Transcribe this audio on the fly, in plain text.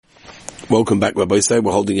Welcome back, Rabbi Say.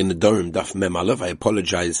 We're holding in the Durham Daf Mem Aleph. I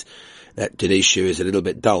apologize that today's shir is a little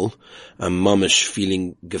bit dull. I'm mamish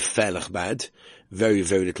feeling gefährlich bad. Very,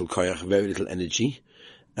 very little koyach, very little energy.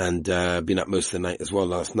 And been up most of the night as well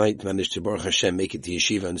last night. Managed to, Baruch Hashem, make it to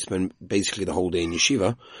yeshiva and spend basically the whole day in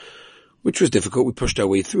yeshiva, which was difficult. We pushed our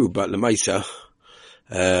way through, but Lamaisa,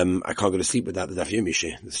 I can't go to sleep without the Daf Yomi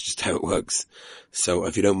shir. That's just how it works. So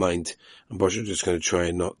if you don't mind, I'm just going to try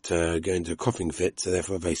and not go into a coughing fit, so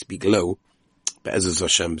therefore if I speak low, but as is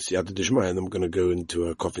Hashem, and I'm going to go into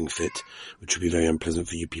a coughing fit, which will be very unpleasant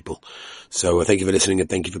for you people. So thank you for listening and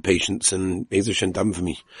thank you for patience, and Be'ez Hashem dam for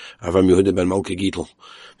me. Avam Yehuda ben Malka Gittel.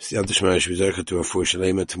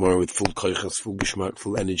 Tomorrow with full koichas, full geschmack,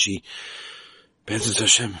 full energy. Be'ez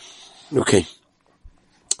Hashem. Okay.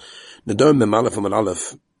 Nadom Mem Aleph Amud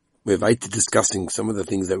Aleph. We're right to discussing some of the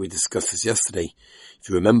things that we discussed this yesterday. If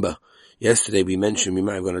you remember, yesterday we mentioned we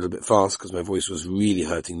might have gone a little bit fast because my voice was really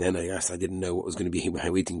hurting then. I guess I didn't know what was going to be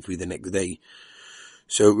waiting for me the next day.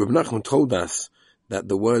 So Reb Nachman told us that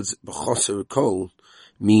the words b'choser kol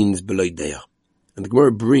means below deya. And the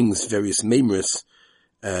Gemara brings various meimers,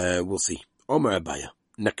 we'll see. Omar Abaya,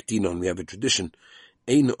 Naktinon, we have a tradition.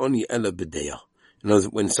 Ein oni ela b'deya. In other words,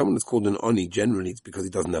 when someone is called an oni, generally it's because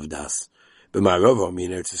he doesn't have das. But Ma'arava, I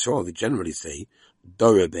mean, Eretz Yisrael, they generally say,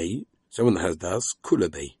 Dora Bey, someone that has das,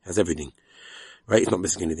 Kula Bey, has everything. Right? It's not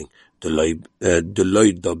missing anything. Deloy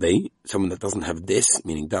Dobey, someone that doesn't have this,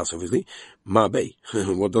 meaning das, obviously. Ma Bey,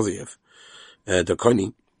 what does he have?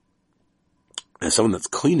 Dakoni, someone that's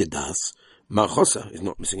koine das, Ma Chosa, is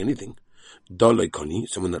not missing anything. Doloi Koni,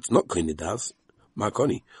 someone that's not koine das, Ma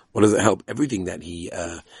Koni. What does it help? Everything that he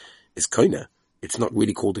is koine, it's not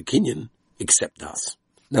really called a kinyan, except das.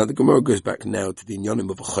 Now the Gemara goes back now to the inyanim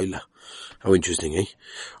of a choila. How interesting, eh?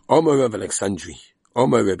 Omar Rav Alexandri,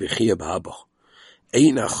 Omar Rabbi Chia Ba'aba,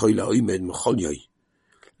 Eina choila oimed mechol yoy.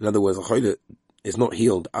 In other words, a choila is not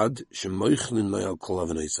healed ad shemoichlin noyal kol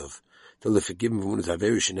avanoisav, till they're forgiven from one of his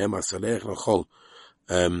averish and emar salech l'chol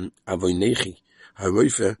avoinechi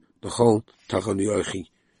haroifer l'chol tachon yochi.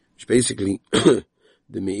 Which basically the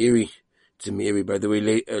Meiri, it's a Meiri by the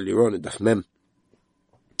way earlier on in Daf Mem.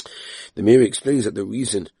 The Meiri explains that the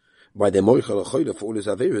reason why they're moichel achoida for all his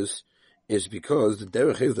averas is because the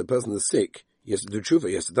derech is the person is sick, he has to do tshuva,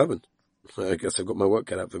 he has to daven. I guess I've got my work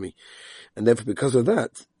cut out for me. And therefore because of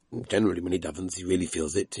that, generally when he davens, he really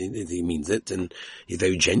feels it, he means it, and he's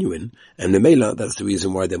very genuine. And the Mela, that's the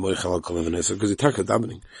reason why they're moichel achoida, because he taka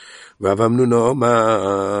davening. Rav Amnuna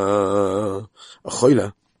ma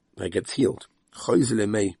achoida, that gets healed. Choizele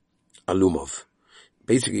mei alumov.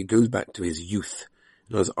 Basically it goes back to his youth.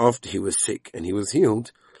 Because after he was sick and he was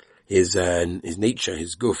healed, his nature,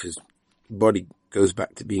 his guf, his body goes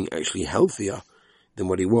back to being actually healthier than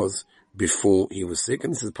what he was before he was sick.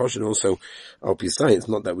 And this is a portion also of science,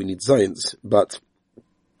 not that we need science, but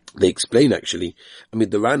they explain actually, I mean,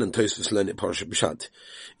 the Ran and Tosfos learn it Parashat B'Shat.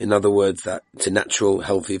 In other words, that it's a natural,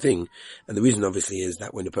 healthy thing. And the reason obviously is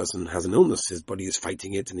that when a person has an illness, his body is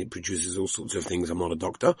fighting it and it produces all sorts of things. I'm not a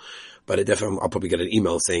doctor, but I'll probably get an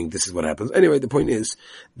email saying this is what happens. Anyway, the point is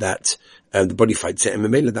that the body fights it, and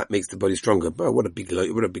Mamela, that makes the body stronger. But what a big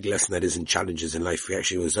lesson that is in challenges in life. We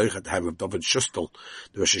actually was Zoichat to have with David Shustel,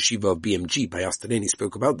 the Rosh Hashiva of BMG, by yesterday, and he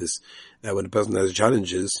spoke about this, that when a person has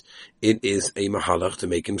challenges, it is a mahalach to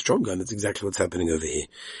make him stronger, and that's exactly what's happening over here.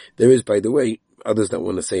 There is, by the way, others that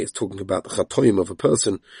want to say it's talking about the chatoim of a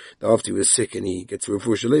person, that after he was sick and he gets a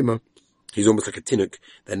refuah shalema, he's almost like a tinuk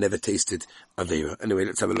that never tasted avera. Anyway,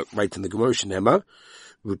 let's have a look right in the Gemara. Shnema,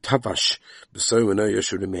 Rutavash, B'soy Meno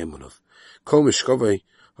Yeshua Me'emunov. Kol Mishkovei,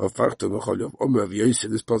 Hafachto Mecholov, Omer of Yosef,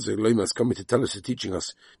 this pasuk Loima is coming to tell us, teaching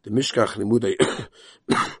us, the Mishkach Limudei.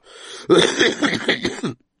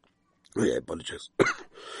 Yeah, apologize.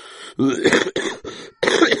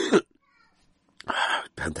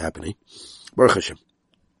 Bad happening. Baruch Hashem.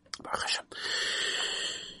 Baruch Hashem.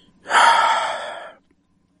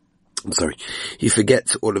 I'm sorry. He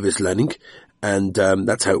forgets all of his learning, and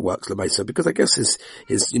that's how it works, Lamaisa, because I guess his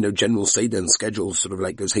general Seder and schedule sort of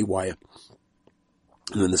like goes haywire.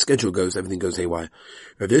 And when the schedule goes, everything goes haywire.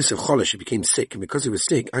 Rav Yosef Cholesh, he became sick, and because he was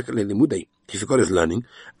sick, he forgot his learning.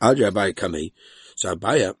 Adja Abaya Kamei. So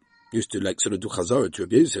Abaya used to sort of do chazorah to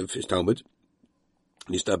Rav Yosef, his Talmud.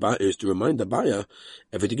 He used to remind Abaya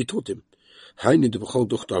everything he taught him. And this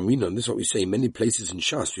is what we say in many places in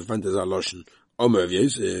Shas. We find this Lashon. Omer Rav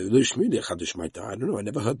Yosef, I don't know, I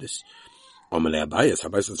never heard this. Omer Abaya,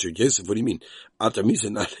 Abaya says, Yosef, what do you mean?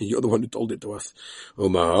 You're the one who told it to us.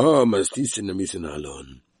 And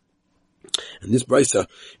this Brisa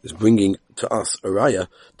is bringing to us a raya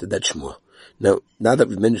to that Shmuel. Now that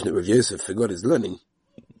we've mentioned that Rav Yosef forgot his learning,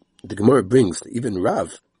 the Gemara brings that even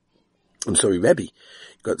Rav Rebbe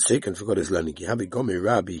got sick and forgot his learning. Rabbi Gomer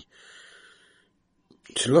Rabbi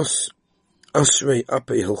Chlos Asrei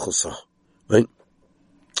Ape Hilchosa. Right?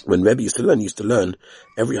 When Rebbe used to learn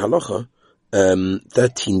every halacha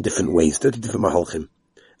 13 different ways, 30 different mahalchim.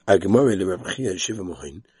 And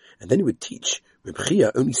then he would teach Reb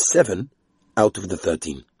Chia only 7 out of the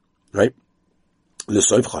 13. Right?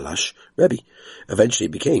 L'soif chalash Rebbe. Eventually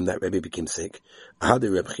Rebbe became sick.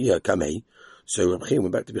 Ahadu Reb Chia kamei. So Reb Chia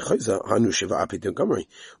went back to Bechayza, Hanu Shiva Apid Gomri.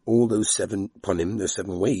 All those 7 upon him, those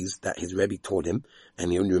 7 ways that his Rebbe taught him,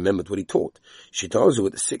 and he only remembered what he taught. Shitazu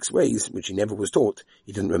with the 6 ways, which he never was taught,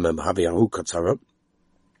 he didn't remember. Haviyahu Katzara.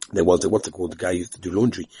 There was what's it called? The guy who used to do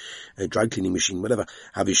laundry, a dry cleaning machine, whatever.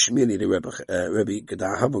 Havishmili the Rebbe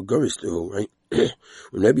Gedahavo Goris right?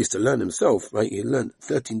 When Rebbe used to learn himself, right, he learned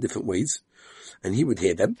 13 different ways, and he would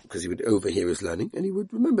hear them, because he would overhear his learning, and he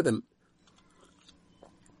would remember them.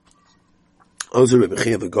 Also Rebbe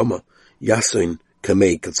Chia V'Goma Yasoin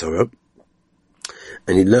Kamei Katzara,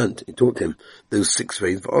 and he taught him those 6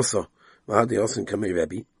 ways. V'Asa V'Hadi Yasoin Kamei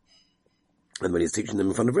Rebbe, and when he's teaching them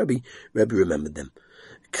in front of Rebbe remembered them.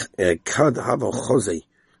 Kad Hava Chose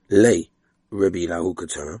Lei Rebbe Lahu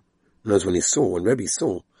Katzara. Knows when Rebbe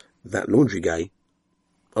saw that laundry guy,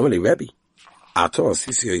 Amale Rebbe Atos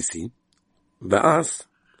Hisioisi Va'as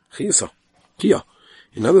Chiyasa Kia.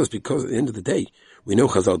 In other words, because at the end of the day, we know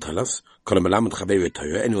Chazal tell us,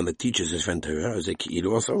 anyone that teaches his friend Torah, it's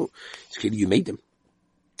you made them.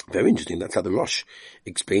 Very interesting. That's how the Rosh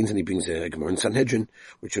explains, and he brings a Gemara in Sanhedrin,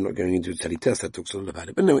 which we're not going into Tzadi Test, that talks a little about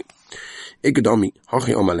it. But anyway, Egadami,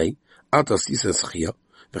 Hachi Omalei, Atas Yisas Chia,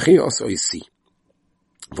 V'chia also Yisi.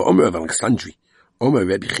 V'omer of Alexandri, Omer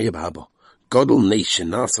Rebbe Chia B'Haba, Godel Nation,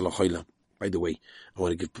 Nasa L'choila. By the way, I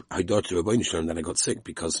want to give Haidar to Rabbi Nishlam that I got sick,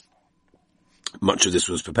 because much of this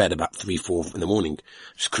was prepared about 3-4 in the morning.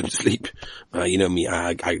 Just couldn't sleep. You know me,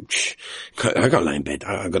 I can't lie in bed.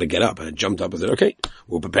 I got to get up. I jumped up and said, okay,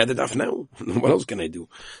 we'll prepare the daf now. What else can I do?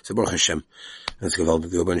 So Baruch Hashem, let's give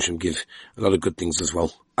the Rabbi Hashem give a lot of good things as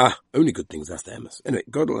well. Only good things, that's the emes. Anyway,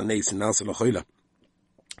 Godel Anes and Nasa L'choila.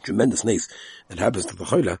 Tremendous nace that happens to the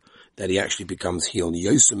Choila, that he actually becomes healed.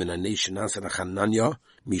 Yosem in a nation, Nasa Chananya,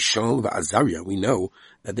 Mishal, Va'Azariah. We know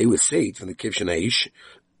that they were saved from the Kivshan Aish.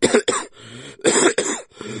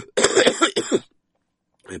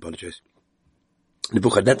 I apologize.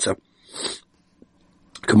 Nebuchadnezzar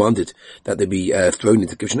commanded that they be thrown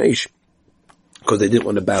into Kivshan Aish because they didn't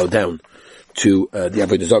want to bow down to the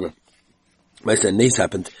Avodah Zarah. Most nace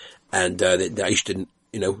happened, and the Aish didn't,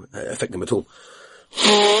 affect them at all.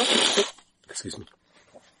 Excuse me.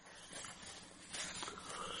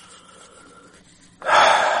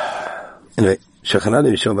 Anyway,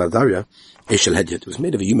 Shechanani Mishal V'Azariah Eshel Hedyot. It was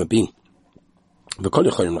made of a human being.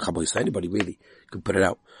 Anybody really could put it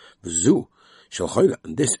out. V'zu Shel Choila,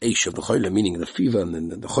 and this Eish of the Choila, meaning the fever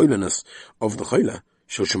and the Choiliness of the Choila,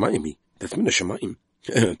 Shel Shemayim. That's Mina Shemayim.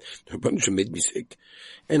 The Rebbeinu made me sick.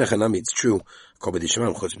 Enachanami, it's true. Kobed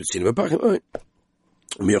Shemayim Chutz B'Tzinu V'Pachim.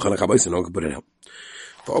 Miyochan HaChabayis, and I could put it out.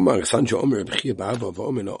 V'Omar Sanjo Omer Reb Chia Ba'Aba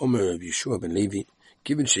V'Omer Omer Reb Yeshua ben Levi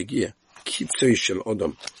Given Shegia Kitzoi Shel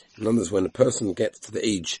Odom. In other words, when a person gets to the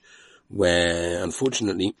age where,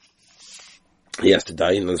 unfortunately, he has to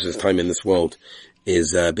die, and his time in this world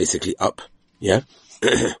is basically up, yeah?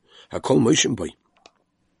 Hakol Moshem Boy.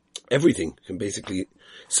 Everything can basically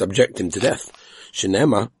subject him to death.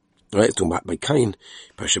 Shenema, right, it's talking about by Cain.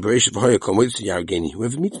 Whoever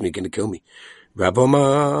meets me is going to kill me.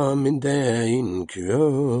 Raboma min dein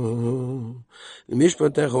kyo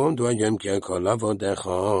Mishpatecho do ayom ki kol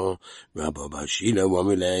avodecha Rabba Shila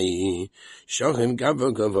wamilei Shochem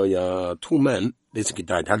gavo gavoya. 2 men basically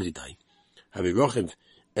died. How did he die? Havi Rochiv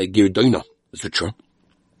Girdoina, that's for sure.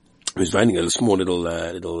 He was riding a small little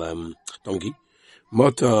donkey.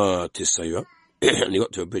 Mota Tisayra, and he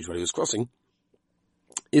got to a bridge while he was crossing.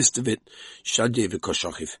 Istavit Shadye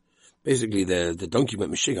v'Koshachiv. Basically the donkey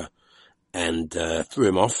went Meshiga and threw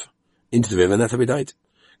him off into the river, and that's how he died.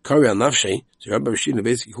 Kari al Nafshe, so Rabbi Rashina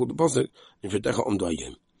basically called the pasuk in V'techa Om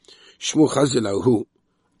Do'ayim. Shmu Chazilahu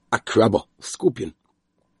Akraba, scorpion.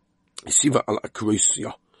 Siva al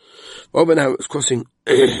Akrosia. Well, now it was crossing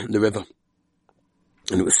the river,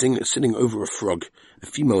 and it was sitting over a frog, a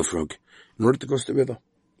female frog, in order to cross the river.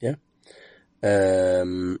 Yeah.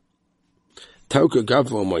 Tauka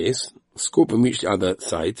Gavro Moyes, scorpion reached the other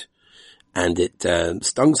side, and it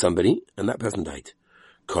stung somebody, and that person died.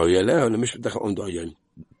 Koryaleh leMishpatecha Om Do'ayim.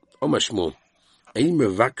 Omashmo, Ein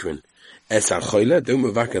Mevakrin Es HaChoila, don't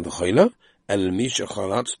mevakr the Choila, El Misha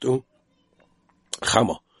Chalatztu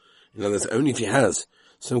Chama. In other words, only if he has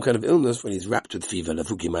some kind of illness when he's wrapped with fever,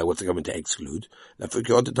 Lafukimai, what's the government to exclude?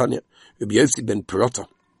 Lafuki Otatanya, Rabbi Yossi ben Perota.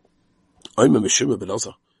 I'm a mishuma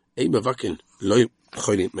belosa. I'm a vakin. Loy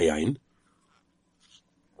cholim meyayin.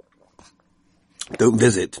 Don't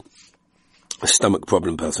visit a stomach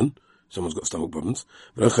problem person. Someone's got stomach problems.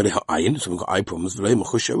 Someone's got eye problems.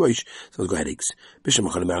 Someone's got headaches.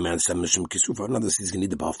 Another is going to need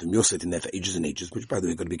the bathroom. You're sitting there for ages and ages, which, by the way,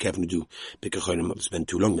 you've got to be careful to do. Pick a cholim, not to spend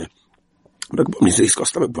too long there. But he's got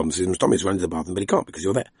stomach problems. His stomach is running to the bathroom, but he can't because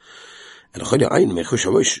you're there. And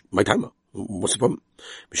my timer. What's the problem?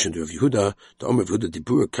 Mission to Yehuda, the Omer of Yehuda,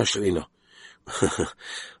 Dibura Kashalina.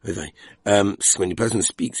 So when the person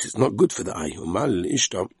speaks, it's not good for the eye.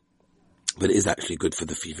 But it is actually good for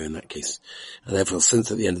the fever in that case. And therefore,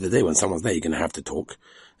 since at the end of the day, when someone's there, you're going to have to talk.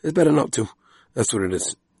 It's better not to. That's what it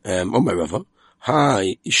is. On my river,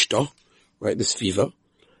 hi, ishto, right, this fever.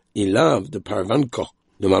 Ilav, the paravanko,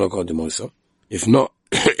 the malako de moisa. If not,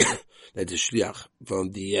 that is shliach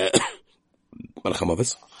from the,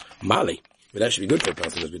 malachamavis, mali. It would actually be good for a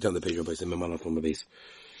person, as we turn the page up by saying, malachamavis.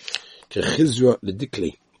 Kechizra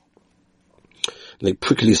ledikli. Like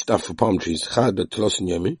prickly stuff for palm trees. Chad tlosin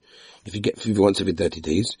yomi. If you get fever once every 30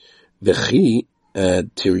 days. Vechi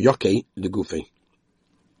tiryoke legufe.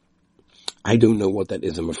 I don't know what that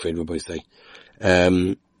is, I'm afraid, Rabbi say.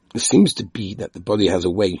 It seems to be that the body has a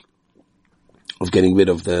way of getting rid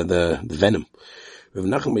of the venom. Rav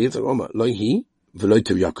Nachman Yitzchak Omer, lohi v'lo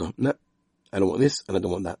tiryoke. No, I don't want this and I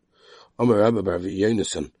don't want that. Omer Rabbi Bar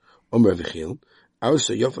Yonason, Omer Vichil,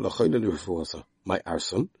 Arsa Yofel Achoyle L'Refuasa, my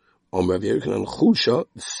Arson, Omer V'Yerkan Chusha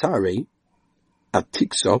Sare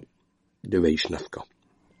Atiksa Dereish Nafka.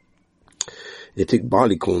 They take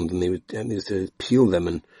barley corns and they would peel them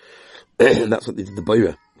and that's what they did. The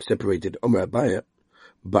Boira separated Omer Abaya,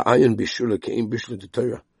 Ba'ayan Bishula Keim Bishula to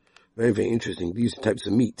Torah. Very, very interesting. These types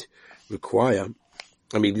of meat require,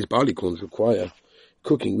 these barley corns require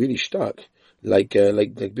cooking really stark, like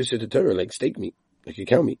Bishula to Torah, like steak meat, like a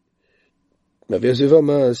cow meat.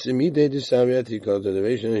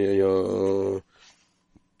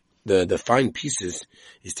 The fine pieces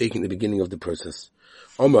is taking the beginning of the process.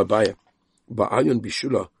 And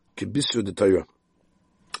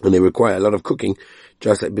they require a lot of cooking,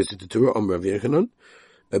 just like Bisur Torah.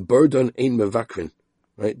 A burden ain't mevakrin.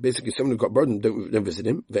 Right? Basically, someone who got burden, don't visit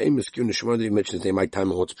him. The aim is He mentions they might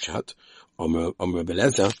time what's pshat.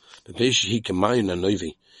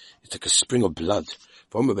 It's like a spring of blood.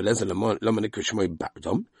 If was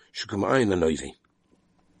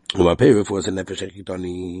a nefesh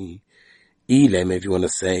if you want to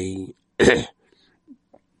say that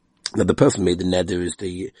the person made the neder is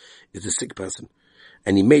the sick person,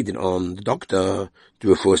 and he made it on the doctor,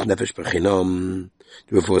 do a force nefesh b'chinam,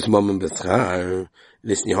 do a force mom and b'schar,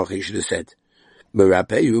 listening how he should have said,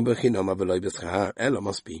 merapeyu b'chinam avaloi b'schar, ela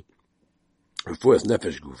must be a force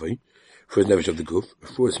nefesh gufay, first nefesh of the goof.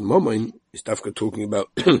 First moment is Tafka talking about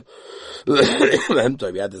I'm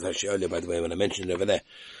sorry, we had this actually earlier, by the way, when I mentioned it over there.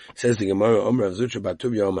 It says the Gemara Omer of Zutra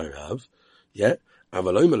Batubya Omer Rav, yeah,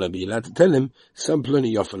 Avaloimala, be allowed to tell him some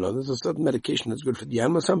pluni yofala. There's a certain medication that's good for the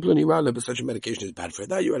animal, some pluni rala, but such a medication is bad for it.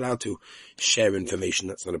 That you're allowed to share information,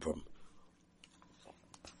 that's not a problem.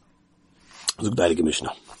 Zug Dailige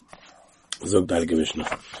Mishnah.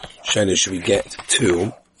 Shana, should we get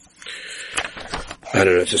to, I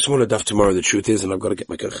don't know, it's a smaller daf tomorrow, the truth is, and I've got to get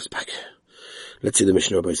my kerches back. Let's see the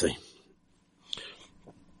Mishnah Rabbi say.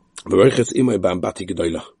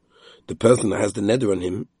 The person that has the neder on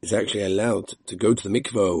him is actually allowed to go to the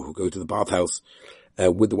mikvah or go to the bathhouse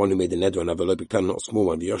with the one who made the neder on Avaloi B'Ktan, not a small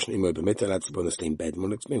one. The Yoshin Imo B'Meta allowed to sleep on the same bed. And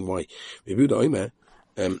we'll explain why. Rabbi Yehuda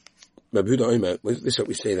Omer, this is what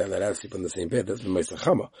we say that allowed to sleep on the same bed. That's the Mesa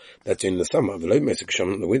Chama. That's in the summer. Avaloi Mesa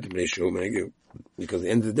Ksham in the winter, because at the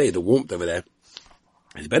end of the day, the warmth over there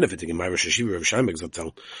is benefiting. In my Rosh Hashiva of Shaimek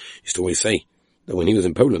Zatzal used to always say that when he was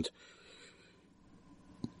in Poland,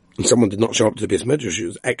 and someone did not show up to the Beis Medrash, it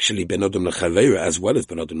was actually Ben Adam L'Chaveira as well as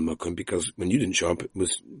Ben Adam L'Makom, because when you didn't show up, it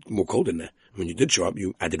was more cold in there. When you did show up,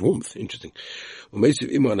 you added warmth. Interesting.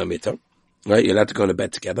 Right, you're allowed to go on a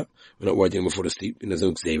bed together. We're not worried before to sleep in a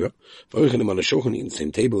zone zera. On the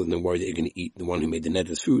same table, and then worried that you're going to eat the one who made the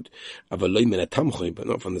neder's food. But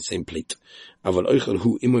not from the same plate. But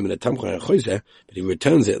he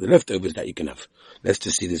returns it, the leftovers that you can have. Let's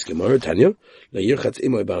just see this Gemara. Tanya. And you're allowed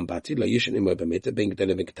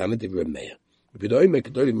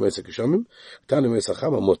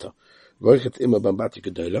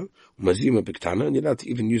to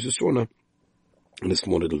even use a sauna in a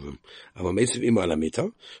small little room. We're talking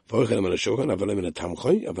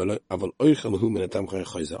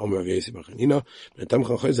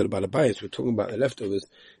about the leftovers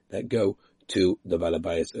that go to the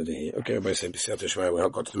balabayas over here. Okay, everybody say, we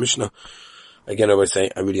got to the Mishnah. Again, I always say,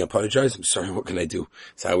 I really apologize. I'm sorry, what can I do?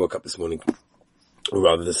 So I woke up this morning. Or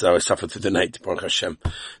rather, this is how I suffered through the night, Baruch Hashem.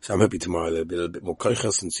 So I'm hoping tomorrow there'll be a little bit more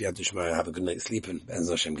koiches and Siyat Shema, have a good night's sleep, and Be'ez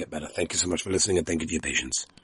Hashem get better. Thank you so much for listening, and thank you for your patience.